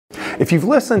If you've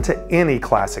listened to any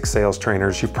classic sales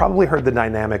trainers, you've probably heard the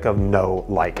dynamic of know,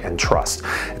 like, and trust.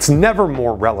 It's never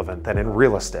more relevant than in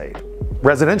real estate.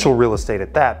 Residential real estate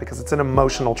at that, because it's an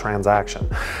emotional transaction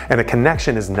and a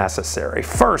connection is necessary.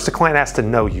 First, a client has to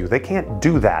know you. They can't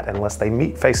do that unless they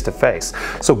meet face to face.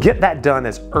 So get that done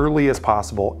as early as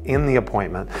possible in the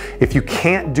appointment. If you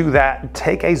can't do that,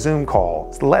 take a Zoom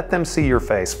call. Let them see your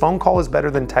face. Phone call is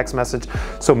better than text message,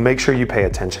 so make sure you pay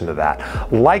attention to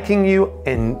that. Liking you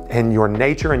and your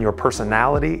nature and your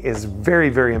personality is very,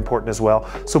 very important as well.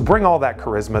 So bring all that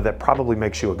charisma that probably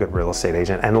makes you a good real estate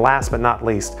agent. And last but not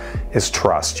least is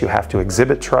trust. You have to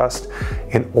exhibit trust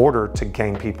in order to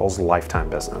gain people's lifetime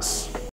business.